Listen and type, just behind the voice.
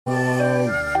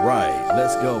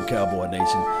Let's go, Cowboy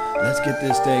Nation. Let's get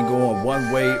this thing going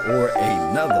one way or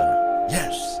another.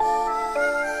 Yes.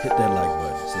 Hit that like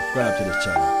button. Subscribe to this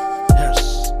channel.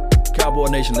 Yes. Cowboy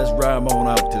Nation, let's ride on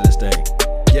out to this thing.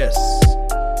 Yes.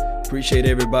 Appreciate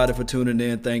everybody for tuning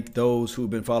in. Thank those who've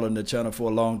been following the channel for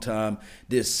a long time.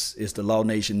 This is the Law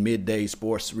Nation Midday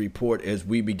Sports Report as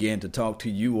we begin to talk to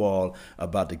you all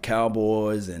about the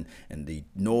Cowboys and the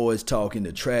noise talking,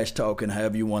 the trash talking,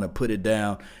 however you want to put it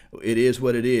down. It is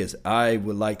what it is. I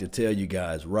would like to tell you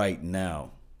guys right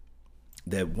now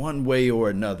that one way or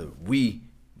another, we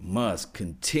must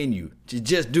continue to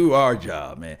just do our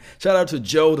job, man. Shout out to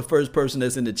Joe, the first person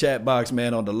that's in the chat box,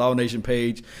 man, on the Law Nation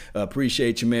page.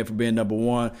 Appreciate you, man, for being number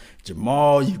one.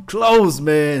 Jamal, you close,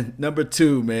 man. Number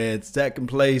two, man. Second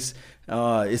place.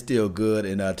 It's still good.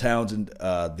 And Townsend,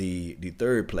 the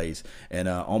third place. And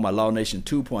on my Law Nation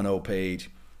 2.0 page,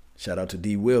 shout out to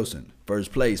D. Wilson.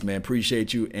 First place, man.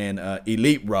 Appreciate you. And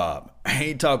Elite Rob. I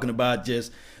ain't talking about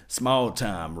just small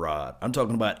time Rob. I'm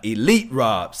talking about Elite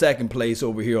Rob. Second place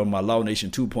over here on my Law Nation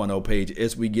 2.0 page.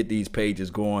 As we get these pages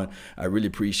going, I really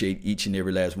appreciate each and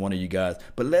every last one of you guys.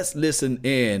 But let's listen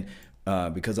in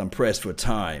because I'm pressed for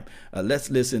time. Let's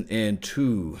listen in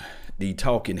to the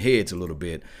talking heads a little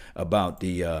bit about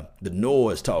the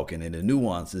noise talking and the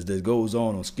nuances that goes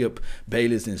on Skip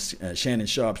Bayless and Shannon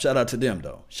Sharpe. Shout out to them,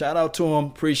 though. Shout out to them.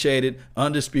 Appreciate it.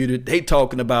 Undisputed. They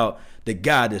talking about the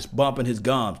guy that's bumping his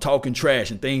gums, talking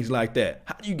trash and things like that.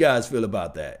 How do you guys feel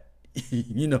about that?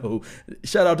 You know,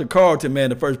 shout out to Carlton, man,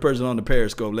 the first person on the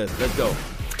Periscope. Let's go.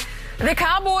 The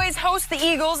Cowboys host the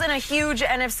Eagles in a huge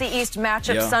NFC East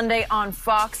matchup Sunday on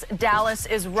Fox. Dallas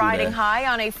is riding high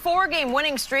on a 4-game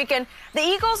winning streak, and the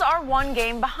Eagles are 1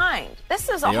 game behind. This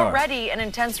is already an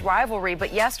intense rivalry,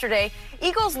 but yesterday,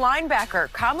 Eagles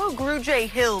linebacker Kamu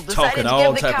Grugier-Hill decided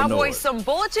to give the Cowboys some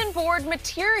bulletin board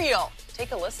material.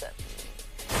 Take a listen.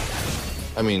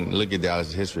 I mean, look at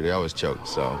Dallas' history. They always choke,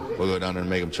 so we'll go down there and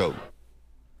make them choke.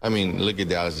 I mean, look at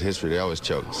Dallas' history. They always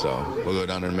choke, so we'll go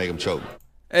down there and make them choke.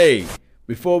 Hey,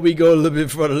 before we go a little bit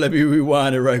further, let me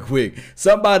rewind it right quick.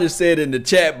 Somebody said in the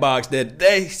chat box that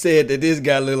they said that this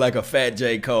guy looked like a fat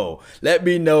J. Cole. Let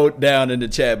me know down in the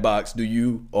chat box, do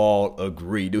you all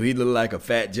agree? Do he look like a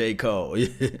fat J. Cole?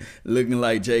 Looking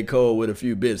like J. Cole with a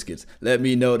few biscuits. Let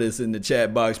me know this in the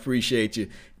chat box. Appreciate you.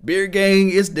 Beer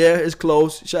Gang is there. It's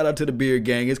close. Shout out to the Beer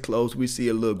Gang. It's close. We see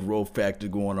a little growth factor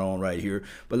going on right here.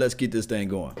 But let's get this thing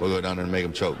going. We'll go down there and make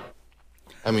them choke.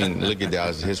 I mean, look at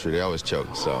Dallas' history. They always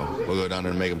choke, so we'll go down there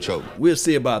and make them choke. We'll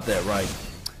see about that, right?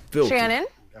 Filthy. Shannon?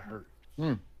 That hurt.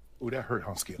 Ooh, that hurt,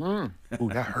 huh, Skip? Ooh,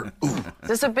 that hurt. Ooh. Is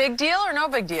this a big deal or no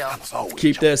big deal?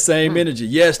 Keep that same energy.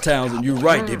 Yes, Townsend, you're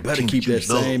right. They better keep that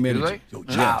same energy. Your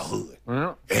childhood.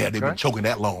 Yeah, they've been choking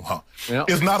that long, huh?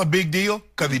 It's not a big deal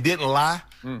because he didn't lie.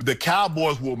 The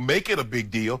Cowboys will make it a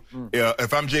big deal.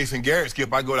 If I'm Jason Garrett,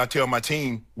 Skip, I tell my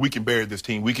team, we can bury this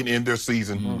team. We can end their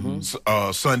season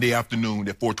Sunday afternoon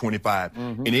at 4:25.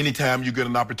 And anytime you get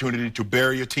an opportunity to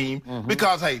bury a team,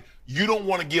 because, hey, you don't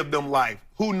want to give them life.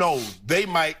 Who knows? They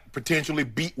might potentially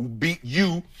beat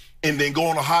you and then go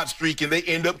on a hot streak, and they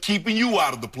end up keeping you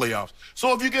out of the playoffs.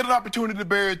 So if you get an opportunity to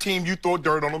bury a team, you throw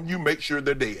dirt on them, you make sure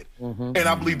they're dead. And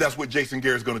I believe that's what Jason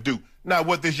Garrett's going to do. Now,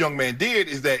 what this young man did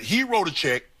is that he wrote a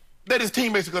check that his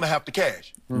teammates are going to have to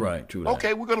cash. Right, true.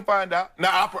 Okay, we're going to find out.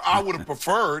 Now, I would have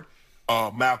preferred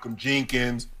Malcolm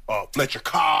Jenkins, Fletcher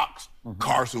Cox,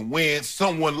 Carson Wentz,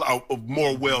 someone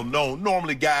more well-known.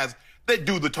 Normally, guys that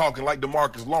do the talking, like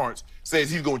DeMarcus Lawrence says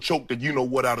he's going to choke the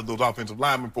you-know-what out of those offensive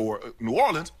linemen for New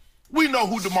Orleans. We know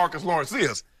who DeMarcus Lawrence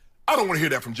is. I don't want to hear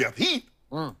that from Jeff Heath.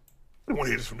 I don't want to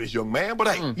hear this from this young man, but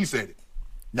hey, he said it.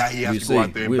 Now he has to go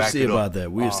out there and back it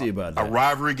up. We'll see about that. A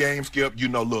rivalry game, Skip, you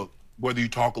know, look, whether you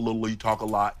talk a little or you talk a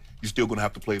lot, you're still going to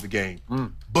have to play the game.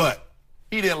 But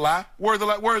he didn't lie. Where's the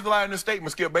lie in the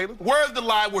statement, Skip Bayless? Where's the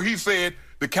lie where he said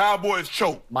the Cowboys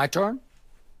choked? My turn?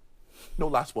 No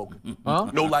lie spoken.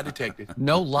 No lie detected.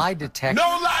 No lie detected.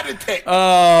 No lie detected.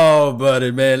 Oh,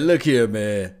 buddy, man. Look here,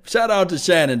 man. Shout out to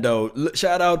Shannon, though.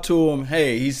 Shout out to him.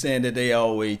 Hey, he's saying that they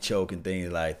always choke and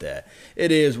things like that.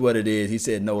 It is what it is. He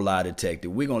said no lie detected.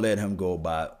 We're going to let him go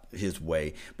about his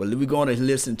way. But we're going to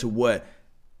listen to what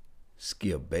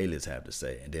Skip Bayless have to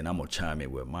say. And then I'm going to chime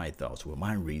in with my thoughts, with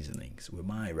my reasonings, with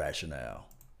my rationale.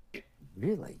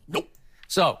 Really? Nope.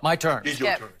 So, my turn. It's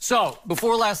your turn. So,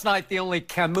 before last night, the only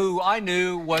Camus I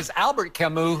knew was Albert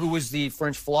Camus, who was the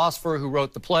French philosopher who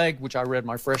wrote The Plague, which I read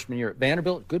my freshman year at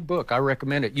Vanderbilt. Good book. I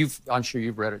recommend it. I'm sure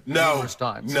you've read it numerous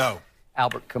times. No.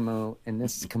 Albert Camus, and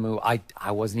this is Camus.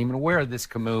 I wasn't even aware of this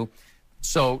Camus.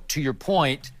 So, to your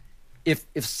point,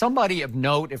 if somebody of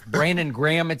note, if Brandon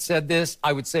Graham had said this,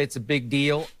 I would say it's a big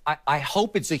deal. I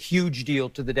hope it's a huge deal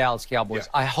to the Dallas Cowboys.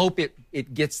 Yeah. I hope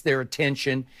it gets their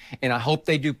attention, and I hope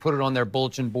they do put it on their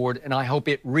bulletin board, and I hope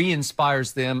it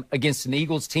re-inspires them against an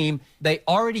Eagles team they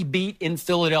already beat in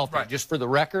Philadelphia. Right. Just for the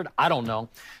record, I don't know.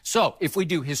 So if we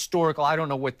do historical, I don't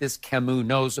know what this Camus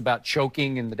knows about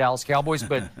choking in the Dallas Cowboys,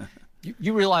 but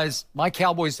you realize my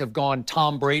Cowboys have gone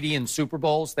Tom Brady in Super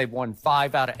Bowls. They've won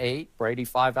 5 out of 8. Brady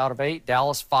 5 out of 8.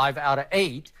 Dallas 5 out of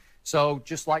 8. So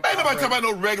just like ain't nobody talking about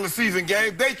no regular season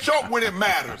game. They choke when it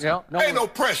matters. Yeah, ain't no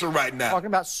pressure right now. Talking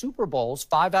about Super Bowls,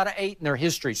 5 out of 8 in their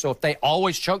history. So if they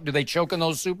always choke, do they choke in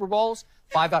those Super Bowls?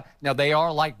 5 out. Now they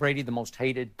are like Brady, the most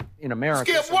hated in America.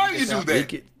 Skip, so why do you do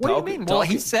that? What do you mean? Well,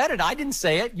 he said it. I didn't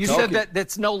say it. You said that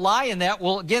that's no lie in that.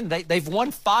 Well, again, they've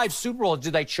won 5 Super Bowls.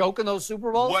 Do they choke in those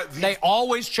Super Bowls? They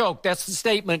always choke. That's the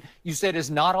statement you said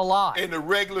is not a lie. In the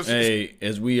regular season. Hey,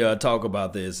 as we talk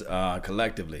about this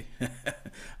collectively,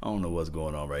 I don't know what's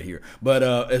going on right here, but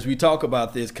as we talk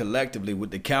about this collectively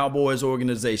with the Cowboys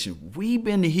organization, we've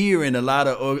been hearing a lot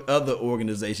of other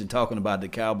organizations talking about the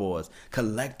Cowboys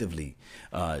collectively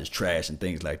as trash and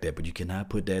things like that, but you cannot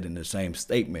put that in the same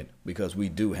statement because we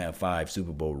do have 5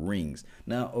 Super Bowl rings.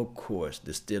 Now, of course,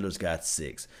 the Steelers got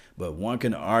 6, but one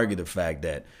can argue the fact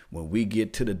that when we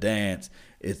get to the dance,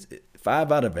 it's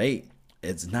 5 out of 8.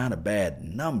 It's not a bad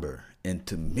number, and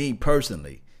to me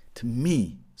personally,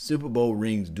 Super Bowl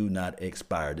rings do not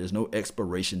expire. There's no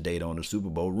expiration date on the Super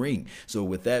Bowl ring. So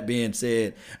with that being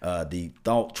said, the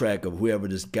thought track of whoever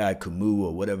this guy Camus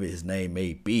or whatever his name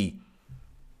may be,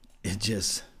 it's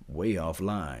just way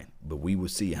offline. But we will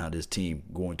see how this team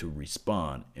going to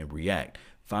respond and react.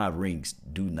 5 rings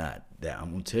do not.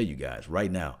 I'm going to tell you guys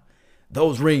right now,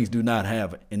 those rings do not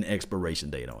have an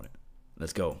expiration date on it.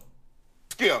 Let's go.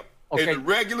 Skip. Okay. In the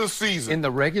regular season. In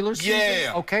the regular season?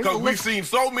 Yeah. Okay. Because we've seen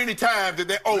so many times that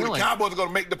the Cowboys are going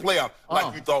to make the playoffs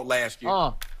like you thought last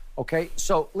year. Okay.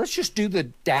 So let's just do the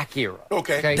Dak era.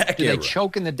 Okay. Do they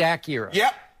choke in the Dak era?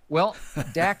 Yep. Well,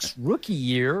 Dak's rookie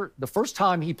year, the first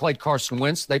time he played Carson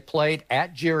Wentz, they played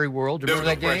at Jerry World. Remember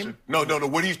that game? No.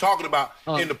 What he's talking about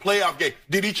in the playoff game.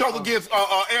 Did he choke against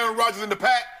Aaron Rodgers in the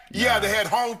Pack? Yeah, they had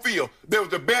home field. They was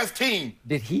the best team.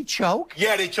 Did he choke?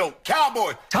 Yeah, they choked.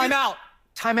 Cowboys. Timeout.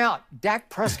 Dak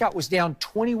Prescott was down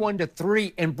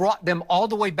 21-3 and brought them all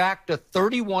the way back to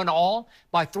 31-all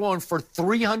by throwing for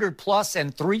 300+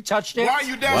 and 3 touchdowns. Why are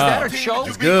you down? Is that a choke?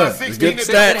 It's good. It's good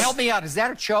stats. Help me out. Is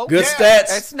that a choke? Good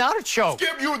stats. It's not a choke.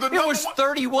 Skip, you were the It was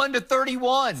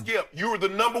 31-31. Skip, you were the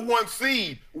number 1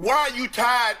 seed. Why are you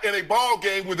tied in a ball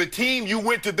game with a team you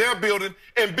went to their building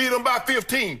and beat them by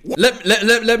 15?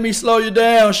 Let me slow you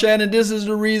down, Shannon. This is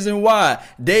the reason why.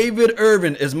 David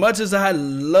Irvin, as much as I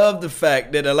love the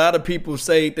fact that a lot of people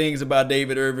say things about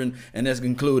David Irvin, and that's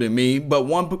including me, but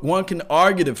one can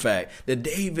argue the fact that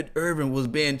David Irvin was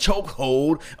being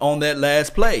chokehold on that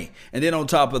last play. And then on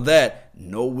top of that,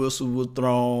 no whistle was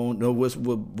thrown, no whistle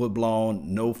was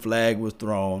blown, no flag was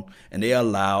thrown, and they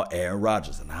allow Aaron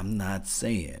Rodgers. And I'm not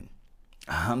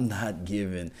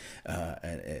giving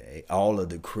all of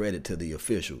the credit to the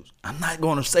officials. I'm not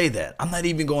going to say that. I'm not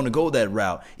even going to go that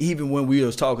route. Even when we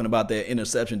was talking about that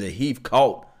interception that Heath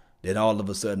caught, then all of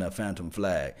a sudden a phantom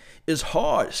flag. It's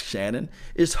hard, Shannon.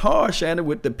 It's hard, Shannon,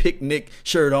 with the picnic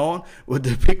shirt on, with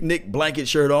the picnic blanket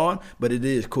shirt on. But it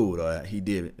is cool, though. He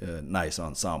did a nice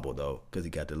ensemble, though, because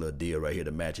he got the little deal right here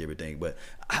to match everything. But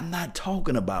I'm not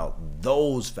talking about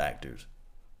those factors.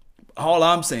 All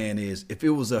I'm saying is if it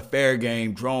was a fair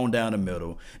game drawn down the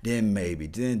middle, then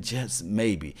just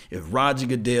maybe, if Roger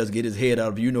Goodell's get his head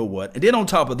out of you know what. And then on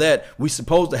top of that, we're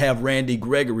supposed to have Randy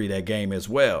Gregory that game as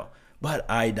well. But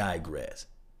I digress.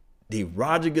 The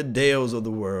Roger Goodells of the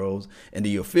world and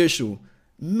the official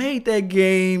made that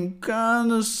game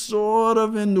kind of sort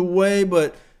of in the way,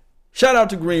 but shout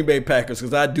out to Green Bay Packers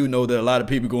because I do know that a lot of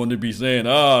people are going to be saying,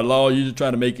 Law, you're just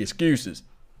trying to make excuses.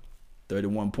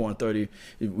 30.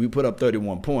 We put up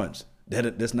 31 points.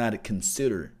 That's not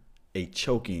considered a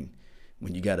choking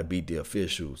when you got to beat the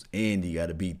officials and you got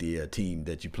to beat the team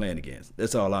that you're playing against.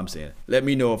 That's all I'm saying. Let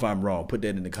me know if I'm wrong. Put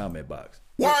that in the comment box.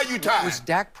 Why are you tied? Was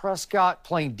Dak Prescott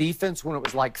playing defense when it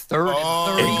was like 3rd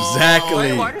and 30?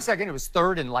 Exactly. Wait a second. It was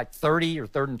 3rd and like 30 or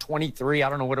 3rd and 23. I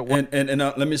don't know what it was. And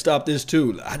let me stop this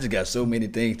too. I just got so many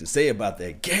things to say about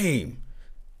that game.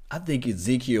 I think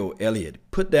Ezekiel Elliott,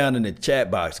 put down in the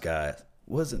chat box, guys.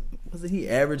 Wasn't he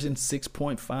averaging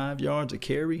 6.5 yards a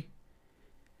carry?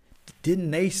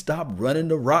 Didn't they stop running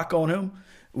the rock on him?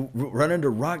 Running the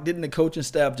rock? Didn't the coaching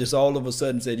staff just all of a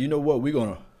sudden said, you know what, we're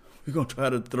gonna try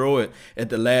to throw it at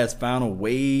the last final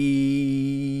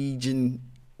waging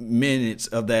minutes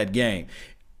of that game.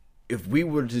 if we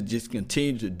were to just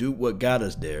continue to do what got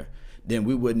us there, then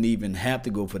we wouldn't even have to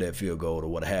go for that field goal or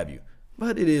what have you.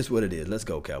 But it is what it is. Let's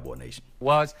go, Cowboy Nation.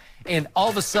 And all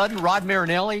of a sudden, Rod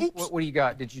Marinelli, what do you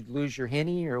got? Did you lose your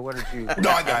Henny or what did you?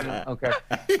 No, I got it. Okay.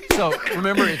 So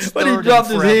remember, it's But he third dropped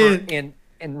and his forever, head.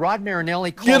 and Rod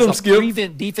Marinelli calls a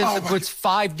prevent defense that puts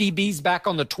 5 DBs back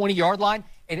on the 20-yard line,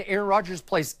 and Aaron Rodgers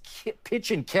plays pitch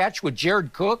and catch with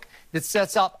Jared Cook that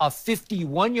sets up a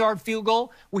 51-yard field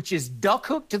goal, which is duck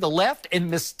hook to the left and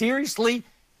mysteriously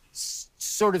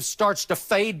sort of starts to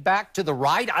fade back to the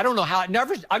right. I don't know how. I've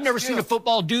never seen a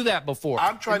football do that before.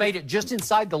 It made it just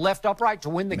inside the left upright to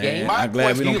win the game. I'm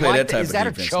glad we don't play that type of defense Is that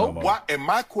a choke? no more. And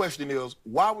my question is,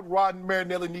 why would Rod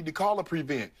Marinelli need to call a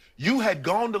prevent? You had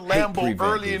gone to Lambeau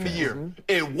early in the year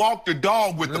and walked the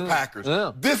dog with the Packers.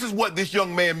 This is what this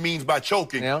young man means by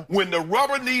choking. When the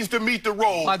rubber needs to meet the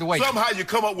road, by the way, somehow you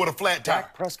come up with a flat tire.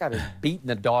 Dak Prescott has beaten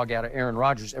the dog out of Aaron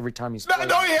Rodgers every time he's played.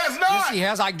 No, he has not. Yes, he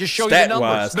has. I can just show you the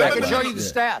numbers. I can show you the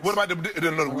stats. What about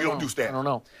no, we don't do stats. I don't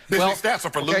know. Stats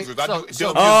are for losers.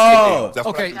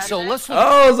 So let's look.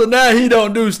 Oh, so now he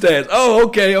don't do stats. Oh,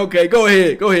 okay. Go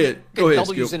ahead.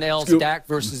 W's and L's, Dak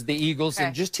versus the Eagles,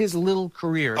 and just his little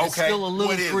career. It's still a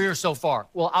little career so far.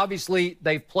 Well, obviously,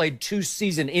 they've played 2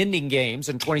 season-ending games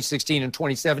in 2016 and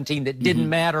 2017 that didn't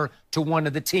matter to one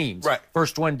of the teams. Right.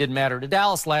 First one didn't matter to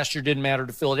Dallas. Last year didn't matter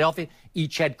to Philadelphia.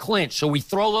 Each had clinched. So we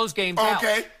throw those games out.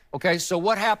 Okay, so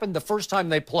what happened the first time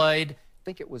they played? I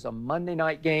think it was a Monday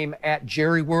night game at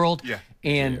Jerry World. Yeah.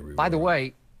 And by the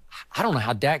way, I don't know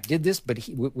how Dak did this, but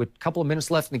with a couple of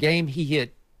minutes left in the game, he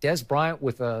hit Des Bryant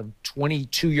with a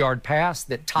 22-yard pass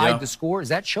that tied the score. Is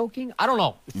that choking? I don't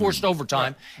know. Forced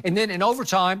overtime. Right. And then in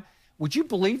overtime, would you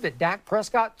believe that Dak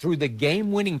Prescott threw the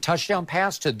game-winning touchdown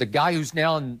pass to the guy who's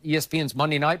now in ESPN's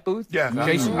Monday Night booth? Yeah.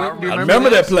 Jason Witten. Do you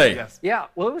remember that play? Yes. Yeah.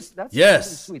 Well,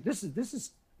 that's sweet. This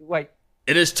is wait.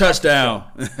 It is touchdown.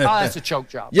 That's a choke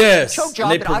job. Yes. Choke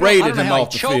job. And they paraded him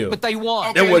off the field. But they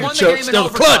won. That wasn't choke. That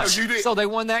was clutch. So they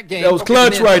won that game. That was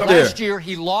clutch right there. Last year,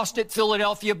 he lost at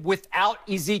Philadelphia without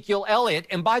Ezekiel Elliott.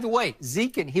 And by the way,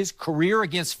 Zeke in his career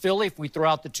against Philly, if we throw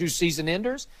out the 2 season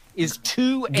enders, is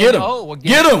 2-0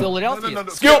 against Philadelphia.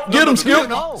 Skip. Get him,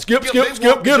 Skip. Skip.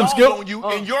 Get him, Skip. On you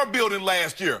in your building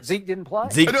last year. Zeke didn't play.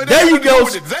 There you go.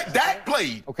 Dak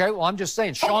played. Okay, well, I'm just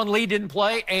saying. Sean Lee didn't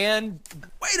play, and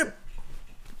wait a minute.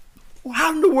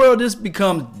 How in the world this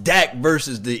becomes Dak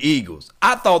versus the Eagles?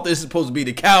 I thought this is supposed to be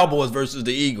the Cowboys versus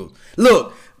the Eagles.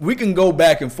 Look, we can go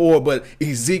back and forth, but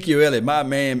Ezekiel Elliott, my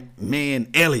man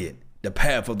Elliott, the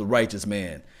path of the righteous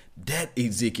man, that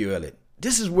Ezekiel Elliott,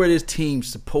 this is where this team's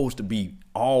supposed to be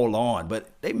all on, but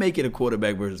they make it a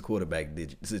quarterback versus quarterback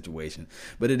situation.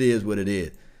 But it is what it is.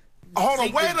 Hold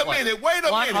on, wait a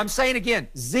minute. I'm saying again,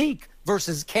 Zeke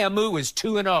versus Camus is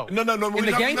 2-0. No. In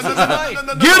the game tonight.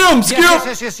 Get him, Skip.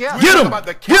 Yes. Get him. About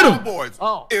the Cowboys.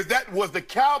 Oh. Was the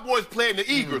Cowboys playing the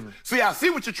Eagles? See, I see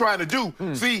what you're trying to do.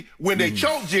 See, when they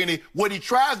choke Jenny, what he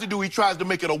tries to do, he tries to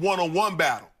make it a one-on-one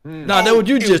battle. No, that's what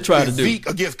you just tried to do. Zeke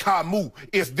against Camus.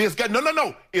 It's this guy.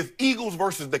 No. It's Eagles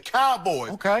versus the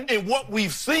Cowboys. Okay. And what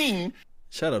we've seen.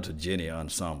 Shout out to Jenny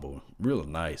Ensemble. Real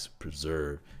nice,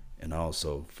 preserved, and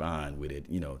also fine with it.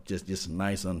 You know, just a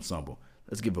nice ensemble.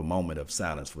 Let's give a moment of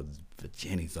silence for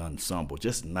Jenny's ensemble.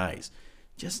 Just nice.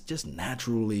 Just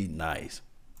naturally nice.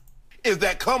 Is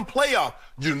that come playoff,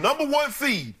 you're number 1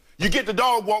 seed, you get the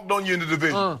dog walked on you in the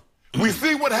division. We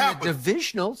see what happened. The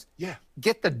divisionals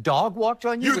get the dog walked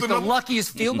on you with the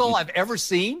luckiest field goal I've ever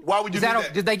seen. Why would you do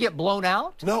that? Did they get blown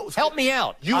out? No. Help me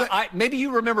out. Maybe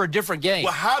you remember a different game.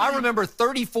 Well, I remember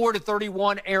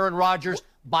 34-31 Aaron Rodgers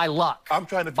by luck. I'm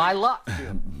trying to by luck.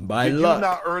 By luck. You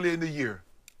now early in the year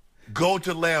go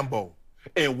to Lambeau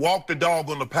and walk the dog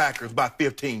on the Packers by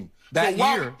 15. That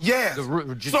year? Yes.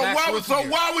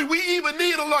 Why would we even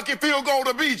need a lucky field goal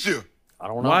to beat you? I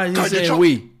don't know. Why are you saying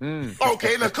we?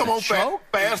 Okay, let's come on.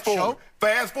 Fast forward.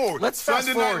 Fast forward. Let's fast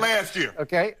Sunday forward. night last year.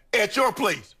 Okay. At your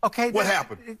place. Okay. What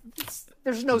happened?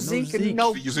 There's no Zeke and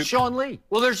no Sean Lee.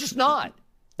 Well, there's just not.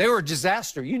 They were a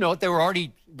disaster. You know it. They were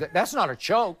already. That's not a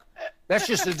choke. That's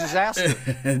just a disaster.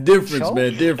 Difference,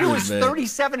 man. It was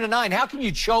 37-9. How can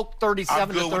you choke 37-30?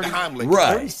 I'm good with the Heimlich.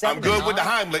 Right. I'm good with the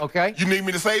Heimlich. Okay. You need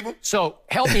me to save him? So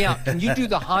help me out. Can you do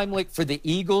the Heimlich for the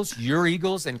Eagles, your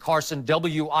Eagles, and Carson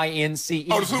W-I-N-C-E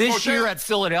this year at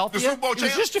Philadelphia? The Super Bowl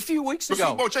champs? It was just a few weeks ago. The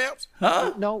Super Bowl champs?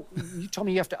 Huh? No, you told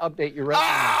me you have to update your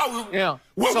resume. Yeah.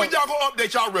 Well, when y'all gonna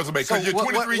update y'all resume? Because you're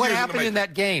 23 years What happened in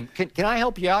that game? Can I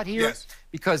help you out here? Yes.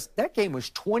 Because that game was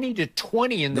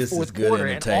 20-20 in the This is fourth good quarter,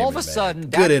 and all of a entertainment, sudden, man.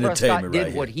 Dak Good Prescott entertainment did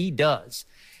right what here. he does.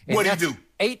 What did he do?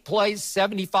 8 plays,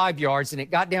 75 yards, and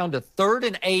it got down to 3rd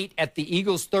and 8 at the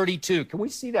Eagles' 32. Can we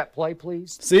see that play,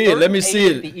 please? See it. Let me see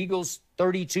it. At the Eagles'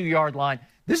 32-yard line.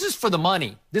 This is for the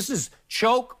money. This is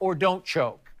choke or don't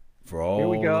choke. For all Here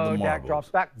we go. the Dak drops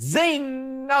back.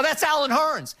 Zing! No, that's Allen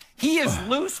Hurns. He is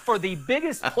loose for the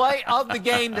biggest play of the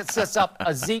game that sets up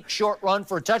a Zeke short run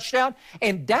for a touchdown.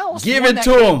 And Dallas Give won it that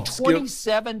to game him,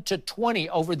 27-20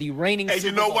 over the reigning And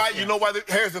Super you know Bowl why? champ. You know why?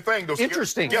 Here's the thing, though.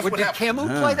 Interesting. Guess what Did happened?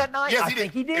 Camus play that night? Yes, I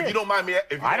think he did. If you don't mind me,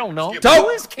 I don't know. Skip, Who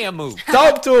is Camus?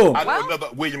 Talk to him. I know another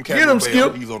William Get him, Campbell.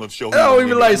 Skip. He's on the show. I don't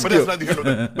even like But Skip. that's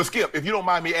nothing. But Skip, if you don't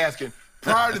mind me asking,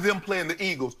 prior to them playing the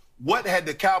Eagles, what had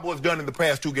the Cowboys done in the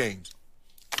past 2 games?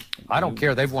 I don't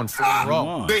care. They've won 4 in a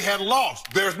row. They had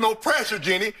lost. There's no pressure,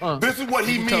 Jenny. This is what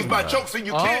he means by choke. See,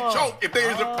 you can't choke if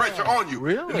there isn't pressure on you.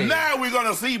 Really? Now we're going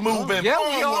to see moving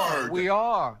forward. We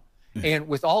are. And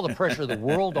with all the pressure of the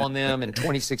world on them in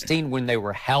 2016 when they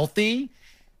were healthy,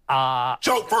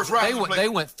 choke first round. They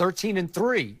went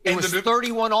 13-3. It was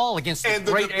 31-all against the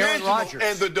great Aaron Rodgers.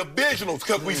 And the divisionals,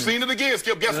 because we've seen it again,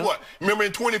 Skip. Guess what? Remember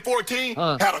in 2014,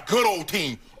 had a good old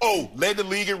team. Oh, led the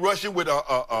league in rushing with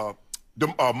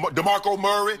DeMarco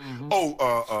Murray.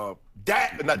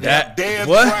 Dan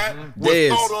Bryant was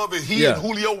thought of as he and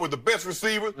Julio were the best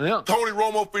receivers. Tony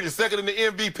Romo finished second in the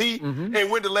MVP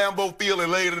and went to Lambeau Field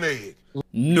and laid an egg.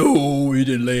 No, he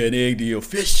didn't lay an egg. The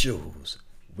officials.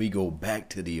 We go back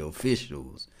to the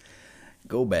officials.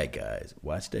 Go back, guys.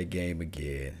 Watch that game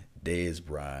again. Dez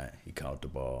Bryant, he caught the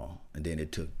ball. And then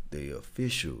it took the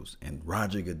officials and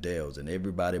Roger Goodell's and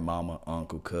everybody, mama,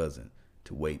 uncle, cousin,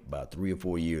 to wait about 3 or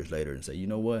 4 years later and say, you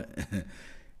know what?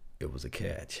 It was a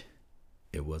catch.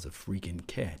 It was a freaking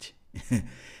catch.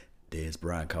 Dez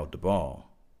Bryant caught the ball.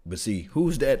 But see,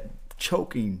 who's that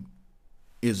choking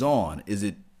is on? Is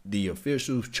it the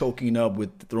officials choking up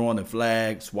with throwing the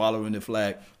flag, swallowing the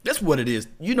flag? That's what it is.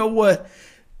 You know what?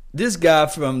 This guy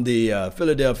from the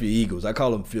Philadelphia Eagles, I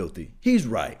call him Filthy. He's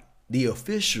right. The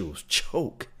officials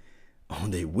choke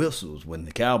on their whistles when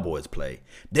the Cowboys play,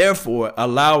 therefore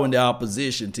allowing the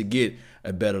opposition to get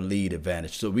a better lead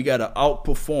advantage. So we got to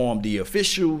outperform the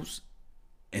officials,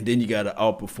 and then you got to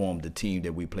outperform the team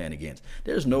that we playing against.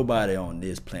 There's nobody on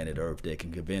this planet Earth that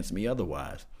can convince me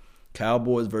otherwise.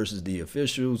 Cowboys versus the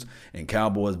officials, and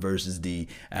Cowboys versus the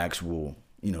actual,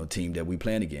 team that we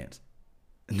playing against.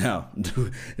 Now,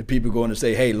 people going to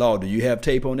say, hey, Law, do you have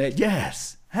tape on that?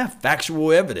 Yes. I have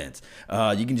factual evidence.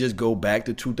 You can just go back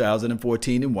to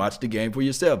 2014 and watch the game for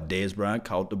yourself. Dez Bryant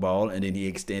caught the ball, and then he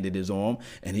extended his arm,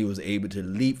 and he was able to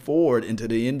leap forward into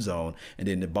the end zone, and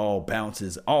then the ball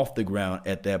bounces off the ground.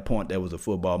 At that point, that was a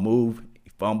football move. He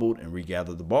fumbled and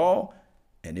regathered the ball,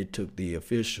 and it took the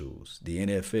officials, the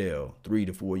NFL, 3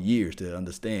 to 4 years to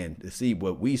understand, to see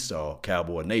what we saw,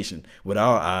 Cowboy Nation, with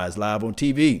our eyes live on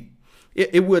TV.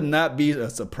 It would not be a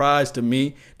surprise to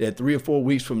me that 3 or 4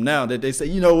 weeks from now that they say,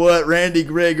 you know what, Randy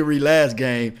Gregory last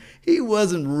game, he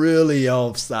wasn't really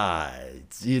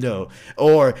offsides,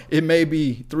 Or it may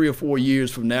be 3 or 4 years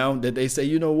from now that they say,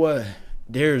 you know what,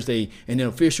 there's an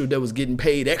official that was getting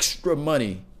paid extra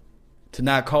money to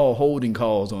not call holding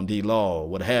calls on D-Law or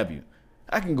what have you.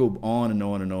 I can go on and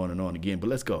on and on and on again, but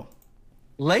let's go.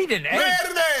 Laid an egg.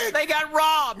 They got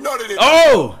robbed. No, they didn't.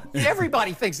 Oh!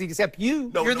 Everybody thinks except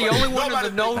you. You're the only one in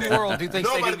the known world who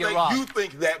thinks they didn't get robbed. You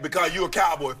think that because you're a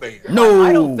Cowboy fan. No.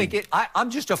 I don't think it. I'm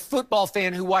just a football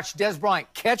fan who watched Dez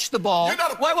Bryant catch the ball. You're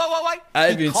not Wait. I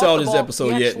haven't even saw this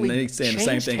episode yet, and they're saying the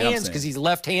same thing I'm saying. Because he's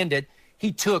left-handed.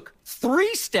 He took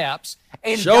 3 steps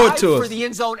and Show dived it to for us. the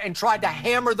end zone and tried to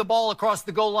hammer the ball across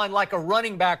the goal line like a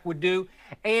running back would do,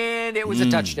 and it was a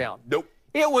touchdown. Nope.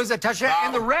 It was a touchdown,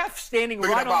 and the ref standing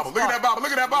right on the spot. Look at that ball.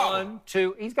 Look at that ball. 1,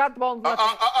 2. He's got the ball in the left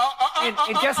hand.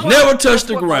 And guess what? Never touched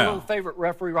the Guess what ground. My little favorite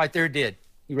referee right there did.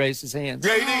 He raised his hands.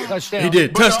 Yeah, he did. Touchdown. He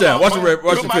did. Touchdown. Watch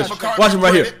the fish. Watch him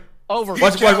right here. Over.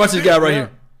 Watch this guy right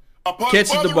here.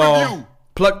 Catches the ball.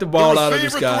 Pluck the ball out of the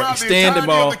sky, extend the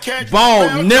ball.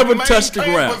 Ball never touched the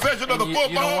ground.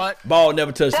 You know what? Ball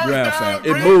never touched the ground, fam.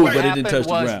 It moved, but it didn't touch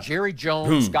the ground. Jerry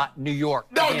Jones got New York.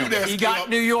 Don't do that, He got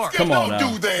New York. Come on Don't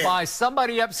now. do that. By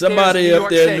somebody upstairs Somebody up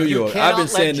there in said, New "You York." cannot I've been let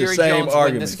saying the Jerry same Jones win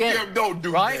argument. this game." Don't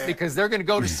do right? that. Because they're going to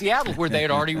go to Seattle where they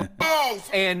had already won.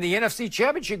 And the NFC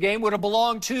Championship game would have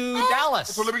belonged to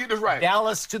Dallas. So let me get this right.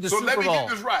 Dallas to the Super Bowl. So let me get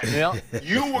this right. Yeah.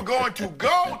 You were going to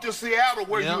go to Seattle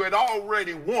where you had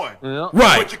already won. Yeah.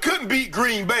 Right. But you couldn't beat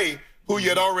Green Bay who you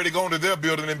had already gone to their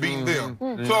building and beaten them.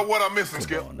 So what I'm missing,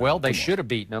 Skip? Well, they should have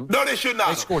beaten them. No, they should not.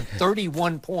 They scored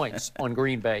 31 points on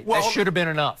Green Bay. Well, that should have been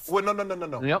enough. Well,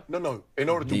 no. Yep. No. In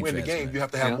order to win the game, man. you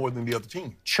have to have more than the other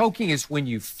team. Choking is when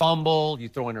you fumble, you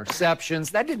throw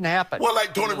interceptions. That didn't happen. Well,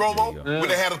 like Tony Romo, when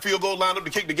they had a field goal lined up to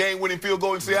kick the game-winning field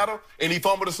goal in Seattle, and he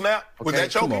fumbled a snap, was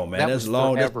that choking? Come on, man. That That's was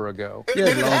long. forever ago. Yeah, It a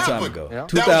long didn't time happen. ago. Yeah.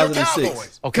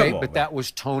 2006. Okay, Come on, but man. that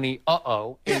was Tony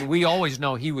and we always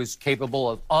know he was capable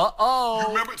of You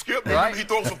remember, Skip? Right. He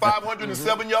threw for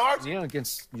 507 yards? Yeah,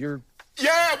 against your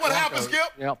Yeah, what happened, Skip?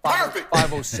 yeah, Perfect.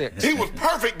 506. He was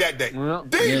perfect that day. Yeah.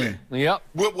 Demon. Yep.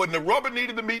 When the rubber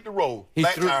needed to meet the road.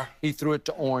 He threw it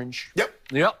to Orange.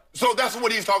 Yep. So that's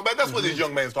what he's talking about. That's what this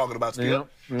young man's talking about, Skip.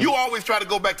 You always try to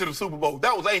go back to the Super Bowl.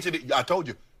 That was ancient. I told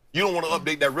you. You don't want to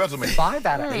update that resume. 5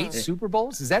 out of 8 Super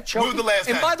Bowls? Is that choking? When was the last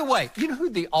and time? by the way, you know who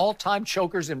the all-time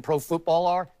chokers in pro football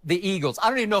are? The Eagles. I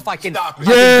don't even know if I can, Stop it.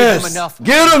 I can give them enough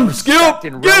Get them, respect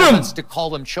Skip. and Get relevance them. to call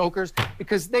them chokers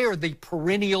because they are the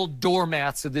perennial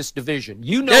doormats of this division.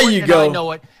 You know There it you and go. I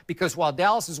know it because while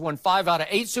Dallas has won 5 out of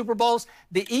 8 Super Bowls,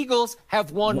 the Eagles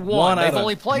have won One They've out of-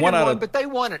 only played one in out one, of- but they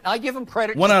won it. I give them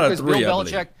credit One out of because 3, I Bill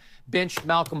believe. Belichick benched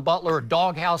Malcolm Butler or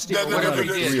doghoused him or No, whatever he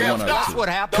no, did. Three, one out of That's 2. what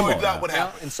happened. Come on, that's what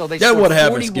happened. And so they That scored what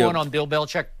happened, 41 Skip. on Bill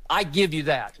Belichick. I give you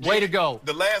that. Way to go.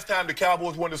 The last time the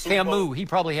Cowboys won the Super Bowl. Camus, he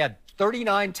probably had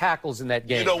 39 tackles in that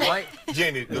game. You know what, right?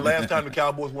 Jenny? The last time the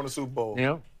Cowboys won the Super Bowl,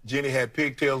 Yeah. Jenny had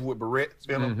pigtails with barrettes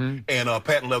in them and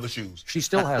patent leather shoes. She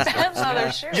still has that.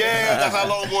 Another shirt. Yeah, that's how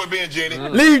long ago it been, Jenny.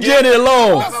 Leave Jenny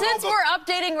alone. Well, since we're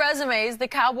updating resumes, the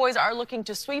Cowboys are looking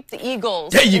to sweep the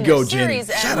Eagles. There you in go, the Jenny.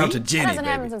 series, Shout and out to Jenny, It hasn't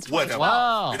baby. happened since Whatever. 2012.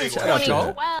 Wow. It ain't Shout gonna out to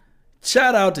happen. her.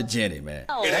 Shout out to Jenny, man.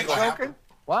 It ain't gonna happen.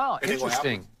 Wow, It ain't gonna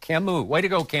interesting. Camus. Way to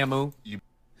go, Camus.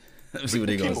 Let's see what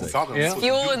they gonna People say. talking Yeah.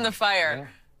 Fuel in the fire.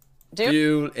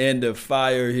 Fuel and the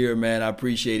fire here, man. I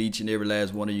appreciate each and every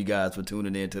last one of you guys for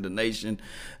tuning in to the nation.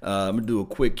 I'm gonna do a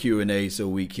quick Q&A so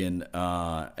we can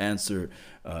answer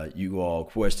you all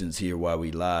questions here while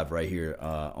we live right here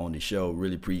on the show.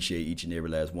 Really appreciate each and every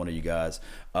last one of you guys.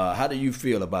 How do you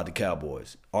feel about the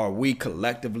Cowboys? Are we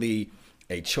collectively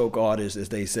a choke artist, as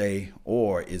they say,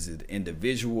 or is it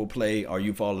individual play? Are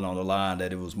you falling on the line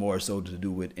that it was more so to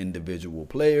do with individual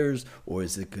players, or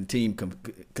is it team?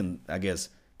 I guess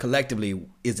collectively,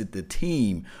 is it the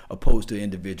team opposed to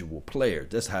individual players?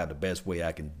 That's how the best way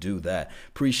I can do that.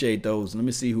 Appreciate those. Let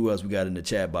me see who else we got in the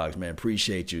chat box, man.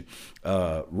 Appreciate you.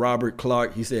 Robert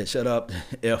Clark, he said, shut up.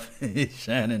 F.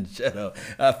 Shannon, shut up.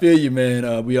 I feel you,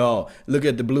 man. We all look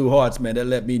at the blue hearts, man. That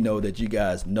let me know that you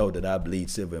guys know that I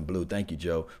bleed silver and blue. Thank you,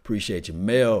 Joe. Appreciate you.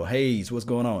 Mel Hayes, what's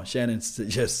going on? Shannon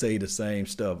just say the same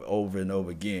stuff over and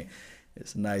over again.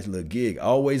 It's a nice little gig.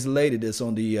 Always elated. It's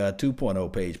on the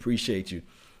 2.0 page. Appreciate you.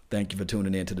 Thank you for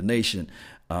tuning in to the nation.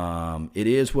 It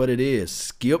is what it is.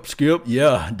 Skip.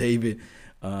 Yeah, David.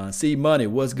 C Money,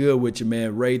 what's good with you,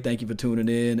 man? Ray, thank you for tuning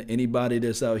in. Anybody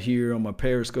that's out here on my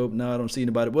Periscope? No, I don't see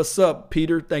anybody. What's up,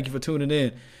 Peter? Thank you for tuning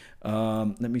in.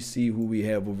 Let me see who we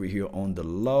have over here on the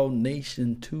Law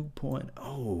Nation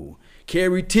 2.0.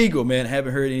 Kerry Teagle, man.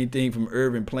 Haven't heard anything from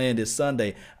Irvin playing this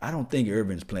Sunday. I don't think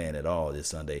Irvin's playing at all this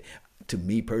Sunday. To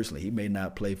me personally, he may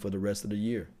not play for the rest of the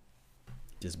year.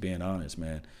 Just being honest,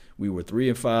 man. We were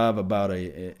 3-5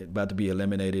 about to be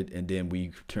eliminated, and then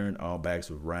we turned our backs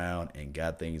around and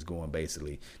got things going.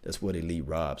 Basically, that's what Elite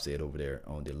Rob said over there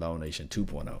on the Law Nation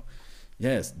 2.0.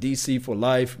 Yes, DC for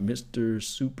life, Mr.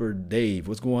 Super Dave.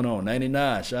 What's going on?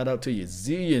 99. Shout out to you,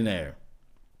 Zillionaire.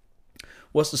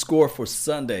 What's the score for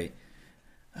Sunday?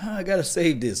 I gotta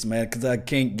save this, man, because I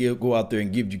can't go out there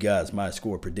and give you guys my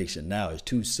score prediction now. It's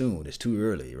too soon. It's too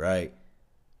early, right?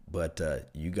 But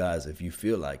you guys, if you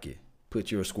feel like it, put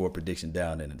your score prediction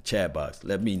down in the chat box.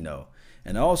 Let me know.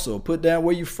 And also put down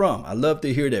where you're from. I love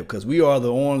to hear that because we are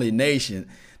the only nation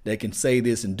that can say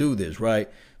this and do this, right?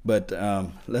 But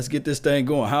let's get this thing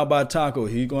going. How about Taco?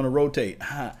 He's going to rotate.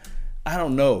 I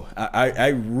don't know. I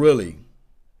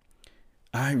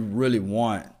really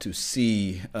want to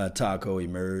see Taco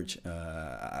emerge.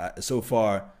 So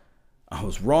far, I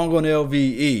was wrong on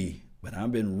LVE, but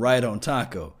I've been right on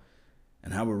Taco.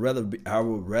 And I would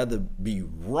rather be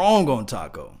wrong on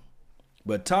Taco.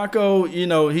 But Taco, you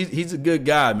know, he's a good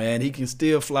guy, man. He can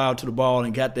still fly out to the ball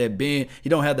and got that bend. He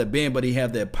don't have that bend, but he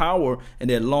have that power and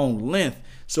that long length.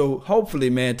 So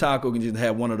hopefully, man, Taco can just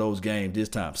have one of those games this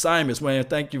time. Simon, man,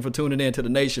 thank you for tuning in to the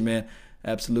nation, man.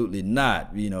 Absolutely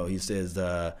not. You know, he says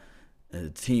the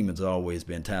team has always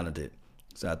been talented.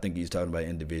 So I think he's talking about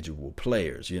individual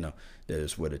players, you know.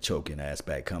 That's where the choking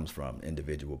aspect comes from,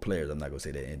 individual players. I'm not going to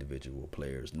say that individual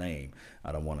player's name.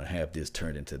 I don't want to have this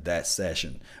turned into that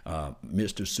session.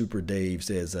 Mr. Super Dave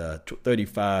says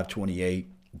 35-28.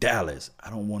 Dallas, I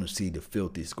don't want to see the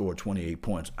filthy score 28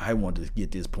 points. I want to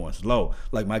get these points low.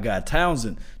 Like my guy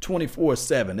Townsend,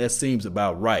 24-7. That seems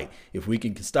about right. If we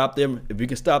can stop them,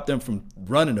 from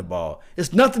running the ball,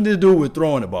 it's nothing to do with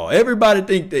throwing the ball. Everybody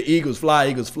think the Eagles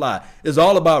fly. It's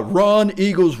all about run,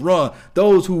 Eagles run.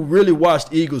 Those who really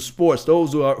watched Eagles sports,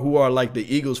 those who are like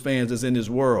the Eagles fans that's in this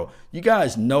world, you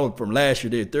guys know from last year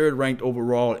they're third ranked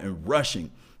overall in rushing.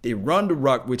 They run the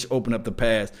rock, which open up the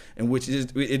pass, and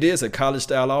it is a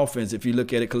college-style offense if you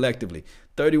look at it collectively.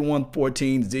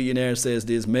 31-14, Zillionaire says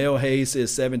this. Mel Hayes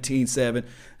says 17-7.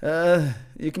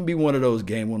 It can be one of those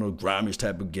games, one of those grimish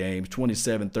type of games.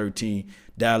 27-13,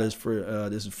 Dallas.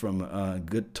 This is from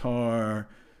Guitar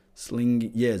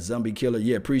Sling. Yeah, Zombie Killer.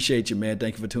 Yeah, appreciate you, man.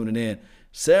 Thank you for tuning in.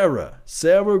 Sarah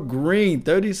Green,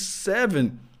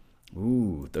 37.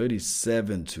 Ooh,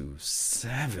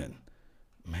 37-7.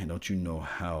 Man, don't you know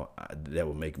how that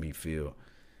would make me feel?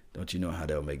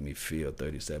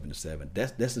 37-7.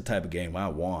 That's the type of game I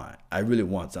want. I really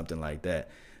want something like that.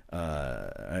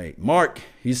 All right, Mark,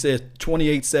 he says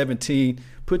 28-17.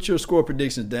 Put your score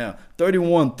predictions down.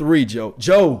 31-3,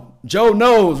 Joe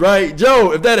knows, right?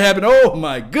 Joe, if that happened, oh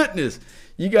my goodness.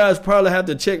 You guys probably have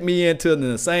to check me into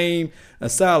the same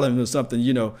asylum or something,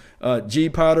 G.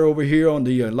 Potter over here on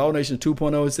the Law Nation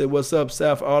 2.0 said, what's up,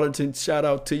 South Arlington? Shout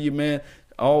out to you, man.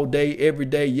 All day, every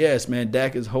day. Yes, man,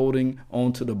 Dak is holding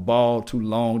on to the ball too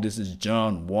long. This is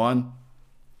John 1.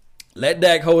 Let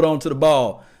Dak hold on to the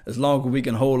ball as long as we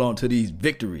can hold on to these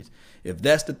victories. If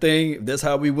that's the thing, if that's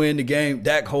how we win the game,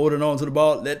 Dak holding on to the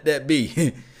ball, let that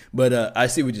be. But I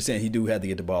see what you're saying. He do have to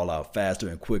get the ball out faster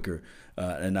and quicker.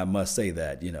 And I must say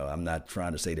that, I'm not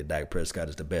trying to say that Dak Prescott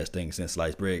is the best thing since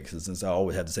sliced bread, since I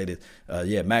always have to say this.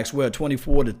 Maxwell,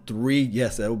 24-3.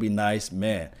 Yes, that would be nice,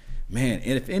 man. Man,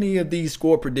 and if any of these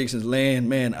score predictions land,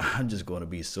 man, I'm just going to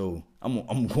be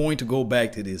I'm going to go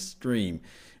back to this stream,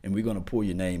 and we're going to pull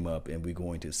your name up, and we're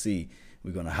going to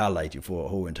highlight you for a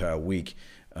whole entire week.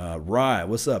 Ryan,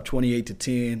 what's up?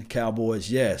 28-10,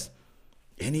 Cowboys, yes.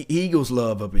 Any Eagles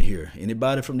love up in here?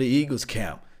 Anybody from the Eagles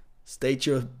camp? State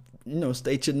your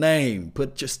name.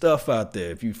 Put your stuff out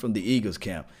there if you're from the Eagles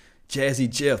camp. Jazzy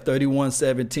Jeff,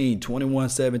 31-17,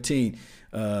 21-17.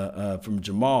 From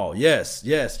Jamal. Yes,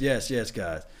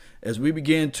 guys. As we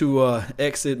begin to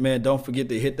exit, man, don't forget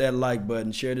to hit that like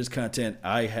button, share this content.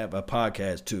 I have a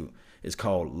podcast too. It's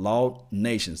called Law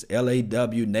Nations,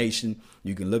 LAW Nation.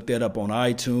 You can look that up on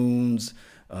iTunes,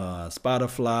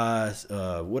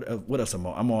 Spotify. What else I'm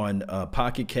on? I'm on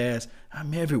Pocket Cast.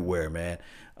 I'm everywhere, man.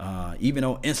 Even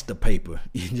on Instapaper.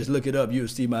 You can just look it up. You'll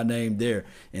see my name there.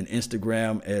 And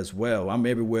Instagram as well. I'm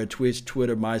everywhere. Twitch,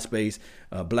 Twitter, MySpace,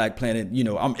 Black Planet.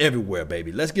 I'm everywhere,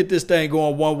 baby. Let's get this thing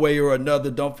going one way or another.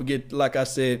 Don't forget, like I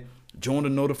said, join the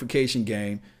notification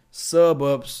game. Sub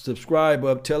up, subscribe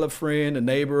up, tell a friend, a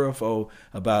neighbor, a foe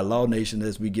about Law Nation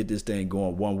as we get this thing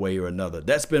going one way or another.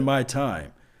 That's been my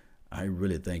time. I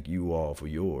really thank you all for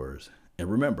yours. And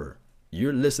remember,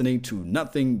 you're listening to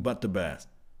nothing but the best.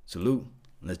 Salute.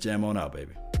 Let's jam on out,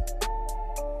 baby.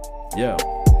 Yeah.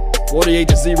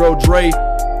 48-0, Dre.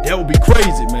 That would be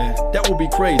crazy, man. That would be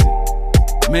crazy.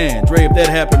 Man, Dre, if that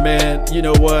happened, man, you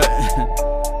know what?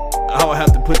 I would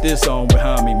have to put this on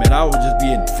behind me, man. I would just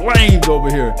be in flames over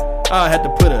here. I had to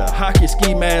put a hockey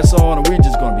ski mask on, and we're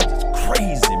just going to be just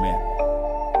crazy, man.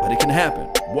 But it can happen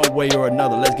one way or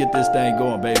another. Let's get this thing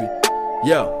going, baby.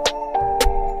 Yo.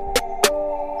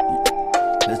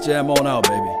 Let's jam on out,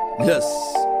 baby. Yes.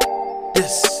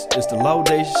 This is the Law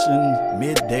Nation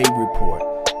Midday Report.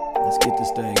 Let's get this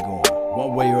thing going.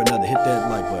 One way or another, hit that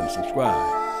like button, subscribe.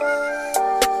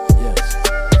 Yes.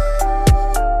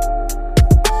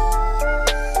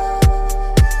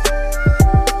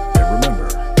 And remember,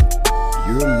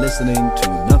 you're listening to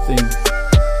nothing